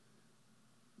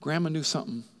 Grandma knew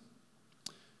something.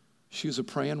 She was a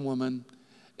praying woman,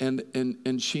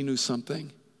 and she knew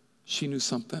something. She knew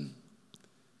something.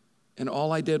 And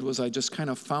all I did was I just kind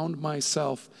of found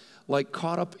myself like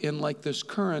caught up in like this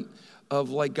current of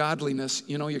like godliness.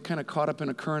 You're kind of caught up in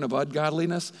a current of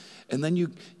ungodliness, and then you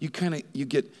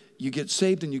get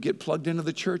saved and you get plugged into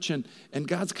the church, and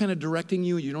God's kind of directing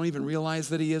you. You don't even realize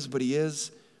that He is, but He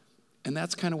is. And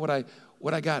that's kind of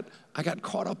what I got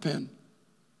caught up in.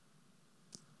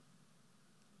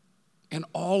 And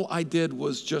all I did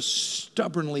was just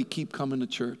stubbornly keep coming to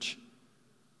church.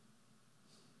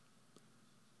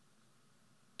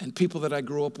 And people that I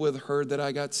grew up with heard that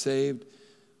I got saved,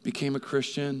 became a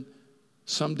Christian.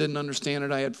 Some didn't understand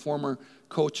it. I had former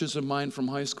coaches of mine from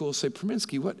high school say,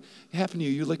 Perminsky, what happened to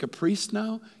you? You like a priest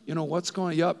now? What's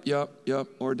going on? Yup,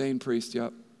 ordained priest,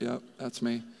 yup, that's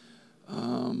me.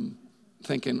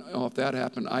 Thinking, if that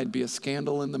happened, I'd be a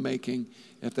scandal in the making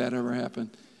if that ever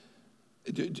happened.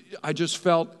 I just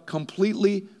felt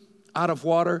completely out of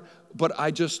water, but I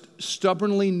just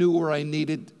stubbornly knew where I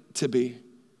needed to be.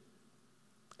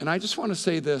 And I just want to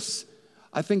say this.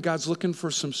 I think God's looking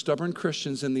for some stubborn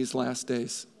Christians in these last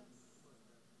days.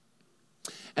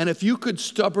 And if you could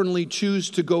stubbornly choose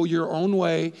to go your own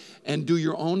way and do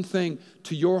your own thing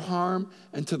to your harm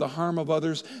and to the harm of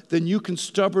others, then you can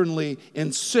stubbornly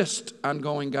insist on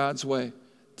going God's way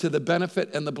to the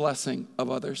benefit and the blessing of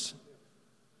others.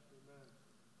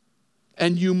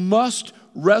 And you must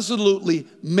resolutely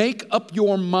make up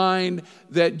your mind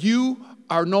that you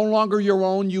are no longer your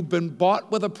own. You've been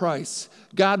bought with a price.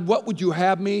 God, what would you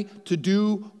have me to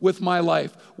do with my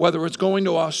life? Whether it's going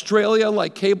to Australia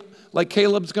like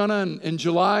Caleb's gonna in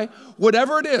July,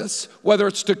 whatever it is, whether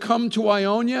it's to come to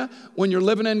Ionia when you're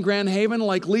living in Grand Haven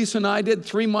like Lisa and I did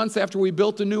 3 months after we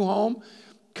built a new home.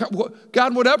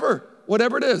 God, whatever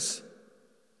it is.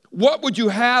 What would you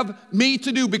have me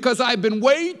to do? Because I've been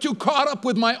way too caught up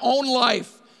with my own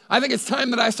life. I think it's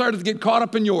time that I started to get caught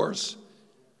up in yours.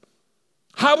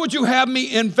 How would you have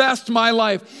me invest my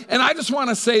life? And I just want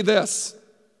to say this.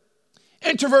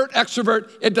 Introvert, extrovert,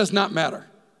 it does not matter.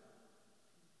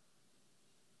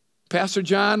 Pastor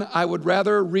John, I would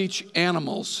rather reach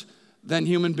animals than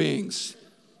human beings.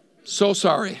 So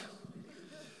sorry.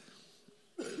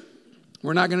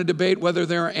 We're not going to debate whether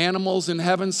there are animals in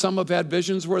heaven. Some have had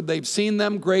visions where they've seen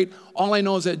them. Great. All I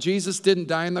know is that Jesus didn't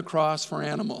die on the cross for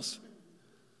animals,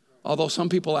 although some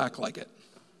people act like it.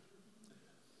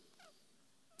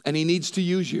 And he needs to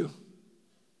use you.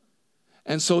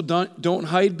 And so don't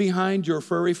hide behind your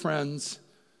furry friends,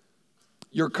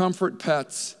 your comfort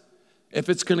pets, if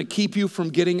it's going to keep you from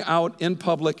getting out in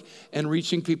public and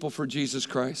reaching people for Jesus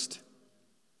Christ.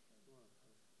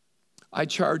 I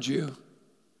charge you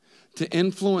to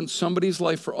influence somebody's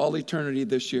life for all eternity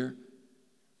this year.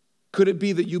 Could it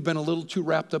be that you've been a little too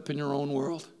wrapped up in your own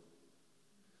world?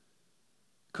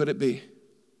 Could it be?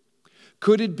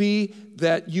 Could it be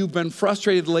that you've been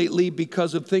frustrated lately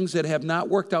because of things that have not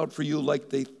worked out for you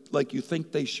like you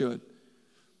think they should?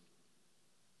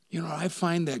 You know, I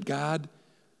find that God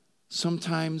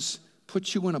sometimes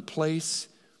puts you in a place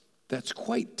that's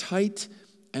quite tight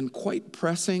and quite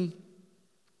pressing,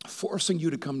 forcing you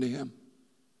to come to him.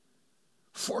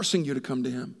 Forcing you to come to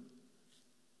him.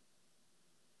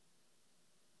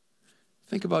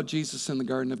 Think about Jesus in the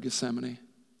Garden of Gethsemane.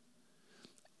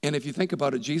 And if you think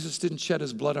about it, Jesus didn't shed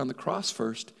his blood on the cross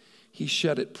first. He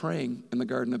shed it praying in the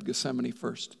Garden of Gethsemane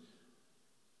first.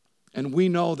 And we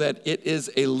know that it is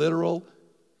a literal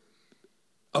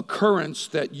occurrence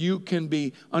that you can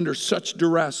be under such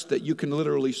duress that you can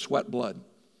literally sweat blood.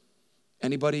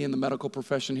 Anybody in the medical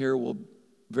profession here will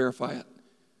verify it.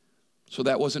 So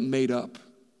that wasn't made up.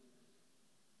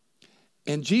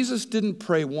 And Jesus didn't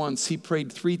pray once. He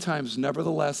prayed 3 times.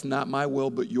 Nevertheless, not my will,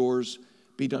 but yours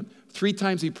be done. 3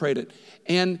 times he prayed it.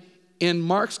 And in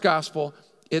Mark's gospel,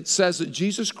 it says that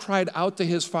Jesus cried out to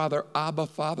his Father, Abba,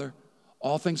 Father,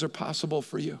 all things are possible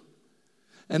for you.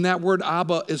 And that word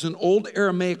Abba is an old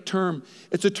Aramaic term.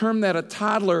 It's a term that a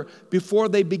toddler, before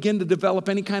they begin to develop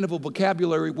any kind of a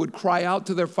vocabulary, would cry out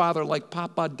to their father like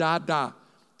Papa, Dada.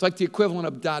 It's like the equivalent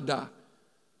of Dada.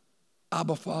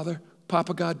 Abba, Father,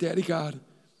 Papa God, Daddy God.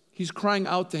 He's crying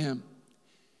out to him.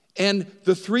 And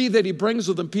the 3 that he brings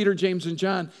with him, Peter, James, and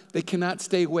John, they cannot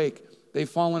stay awake. They've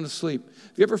fallen asleep.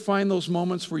 Do you ever find those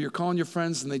moments where you're calling your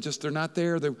friends and they're not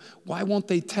there? Why won't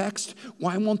they text?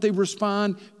 Why won't they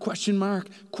respond? Question mark,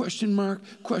 question mark,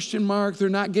 question mark. They're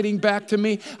not getting back to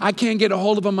me. I can't get a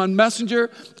hold of them on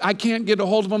Messenger. I can't get a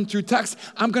hold of them through text.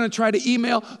 I'm going to try to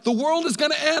email. The world is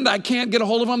going to end. I can't get a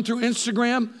hold of them through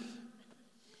Instagram.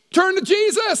 Turn to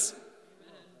Jesus.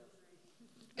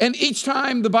 And each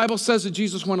time the Bible says that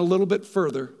Jesus went a little bit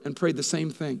further and prayed the same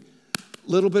thing.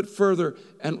 Little bit further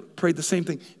and prayed the same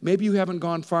thing. Maybe you haven't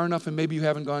gone far enough and maybe you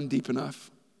haven't gone deep enough.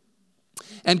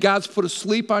 And God's put a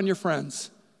sleep on your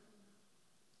friends.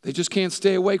 They just can't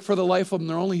stay awake for the life of them.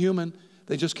 They're only human.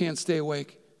 They just can't stay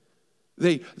awake.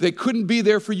 They couldn't be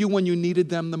there for you when you needed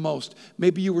them the most.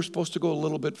 Maybe you were supposed to go a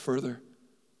little bit further.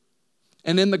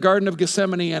 And in the Garden of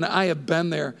Gethsemane, and I have been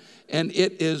there, and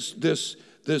it is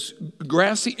this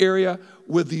grassy area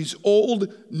with these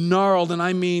old, gnarled, and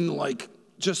I mean like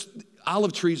just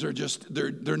olive trees are just,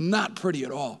 they're not pretty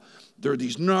at all. They're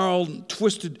these gnarled and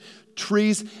twisted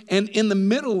trees. And in the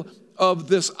middle of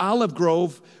this olive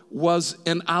grove was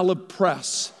an olive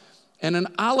press. And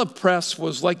an olive press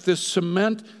was like this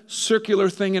cement circular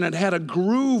thing, and it had a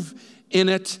groove in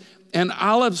it, and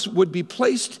olives would be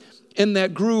placed in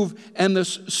that groove, and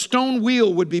this stone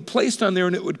wheel would be placed on there,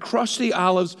 and it would crush the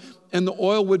olives, and the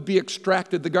oil would be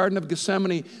extracted. The Garden of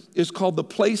Gethsemane is called the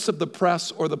place of the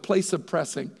press, or the place of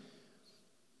pressing.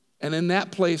 And in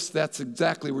that place, that's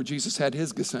exactly where Jesus had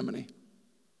his Gethsemane.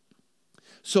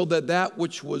 So that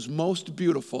which was most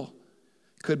beautiful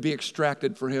could be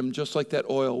extracted for him, just like that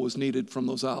oil was needed from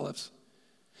those olives.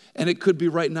 And it could be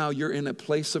right now, you're in a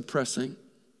place of pressing.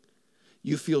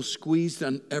 You feel squeezed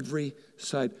on every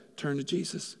side. Turn to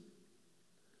Jesus.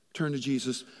 Turn to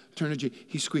Jesus. Turn to Jesus.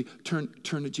 He's squeezed. Turn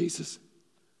to Jesus.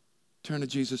 Turn to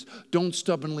Jesus. Don't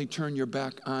stubbornly turn your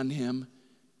back on him.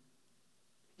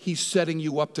 He's setting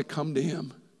you up to come to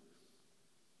him.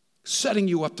 Setting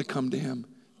you up to come to him.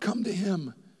 Come to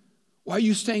him. Why are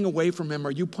you staying away from him?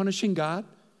 Are you punishing God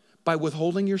by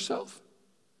withholding yourself?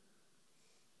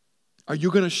 Are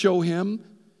you going to show him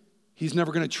he's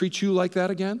never going to treat you like that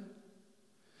again?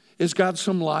 Is God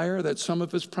some liar that some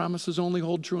of his promises only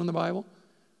hold true in the Bible?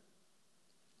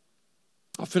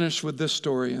 I'll finish with this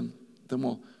story, and then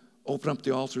we'll open up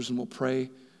the altars and we'll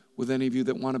pray with any of you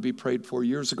that want to be prayed for.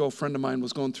 Years ago, a friend of mine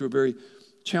was going through a very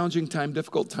challenging time,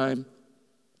 difficult time.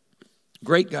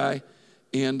 Great guy,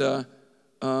 and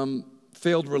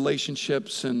failed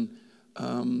relationships, and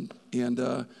he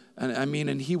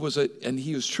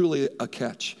was truly a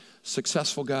catch.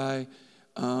 Successful guy.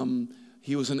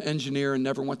 He was an engineer and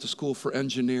never went to school for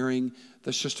engineering.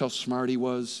 That's just how smart he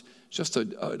was. Just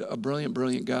a brilliant,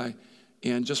 brilliant guy.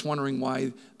 And just wondering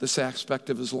why this aspect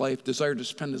of his life, desired to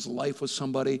spend his life with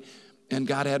somebody, and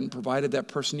God hadn't provided that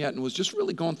person yet, and was just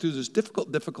really going through this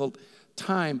difficult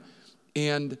time.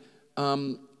 And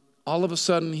all of a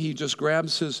sudden, he just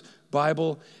grabs his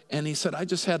Bible, and he said, I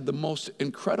just had the most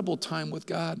incredible time with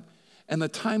God. And the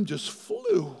time just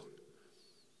flew.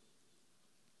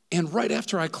 And right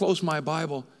after I closed my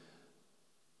Bible,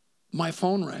 my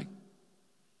phone rang.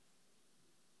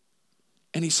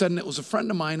 And he said, and it was a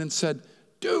friend of mine, and said,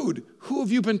 dude, who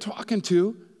have you been talking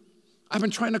to? I've been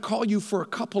trying to call you for a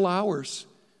couple hours.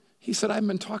 He said, I haven't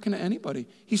been talking to anybody.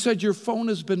 He said, your phone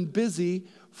has been busy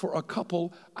for a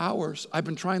couple hours. I've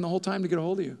been trying the whole time to get a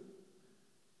hold of you.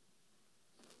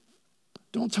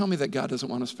 Don't tell me that God doesn't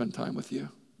want to spend time with you.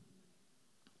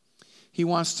 He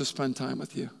wants to spend time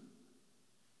with you.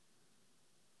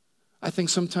 I think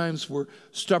sometimes we're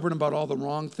stubborn about all the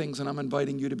wrong things, and I'm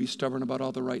inviting you to be stubborn about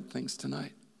all the right things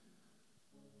tonight.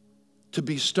 To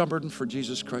be stubborn for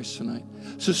Jesus Christ tonight.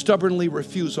 So stubbornly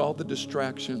refuse all the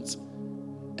distractions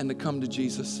and to come to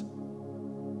Jesus.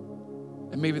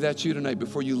 And maybe that's you tonight.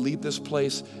 Before you leave this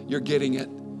place, you're getting it.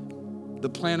 The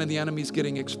plan of the enemy's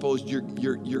getting exposed. You're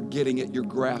getting it. You're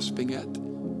grasping it.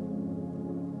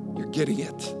 You're getting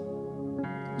it.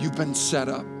 You've been set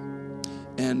up.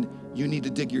 And you need to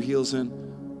dig your heels in.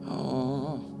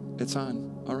 Oh, it's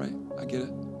on. All right, I get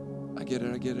it. I get it.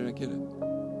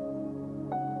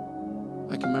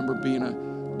 I can remember being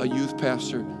a youth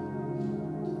pastor,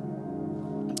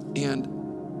 and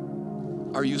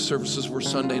our youth services were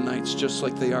Sunday nights just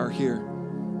like they are here.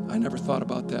 I never thought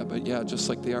about that, but yeah, just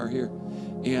like they are here.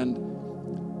 And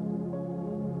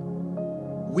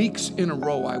weeks in a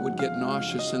row, I would get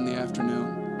nauseous in the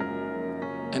afternoon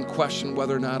and question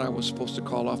whether or not I was supposed to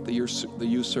call off the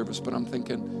youth service. But I'm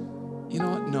thinking, you know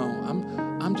what? No,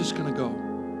 I'm just going to go.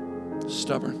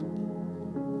 Stubborn.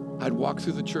 I'd walk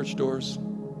through the church doors.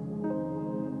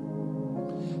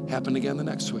 Happened again the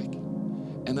next week.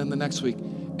 And then the next week.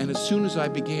 And as soon as I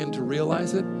began to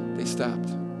realize it, they stopped.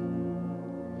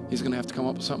 He's going to have to come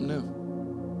up with something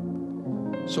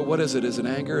new. So what is it? Is it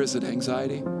anger? Is it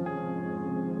anxiety?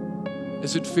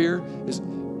 Is it fear?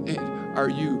 Are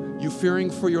you fearing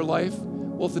for your life?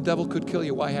 Well, if the devil could kill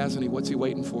you, why hasn't he? What's he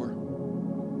waiting for?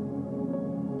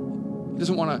 He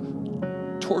doesn't want to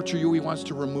torture you. He wants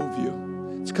to remove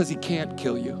you. It's because he can't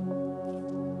kill you.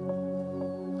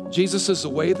 Jesus is the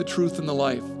way, the truth, and the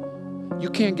life.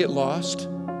 You can't get lost.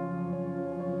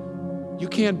 You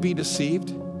can't be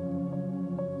deceived.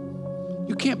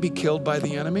 You can't be killed by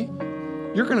the enemy.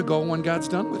 You're going to go when God's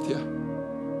done with you.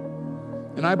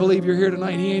 And I believe you're here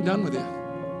tonight. He ain't done with you.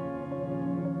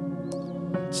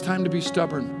 It's time to be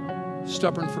stubborn.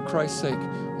 Stubborn for Christ's sake.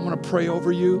 I'm going to pray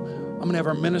over you. I'm going to have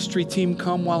our ministry team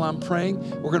come while I'm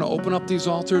praying. We're going to open up these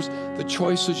altars. The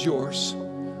choice is yours.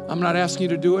 I'm not asking you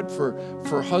to do it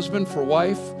for husband, for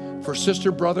wife, for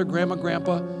sister, brother, grandma,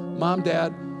 grandpa, mom,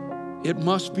 dad. It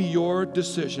must be your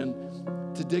decision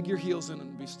to dig your heels in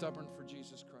and be stubborn.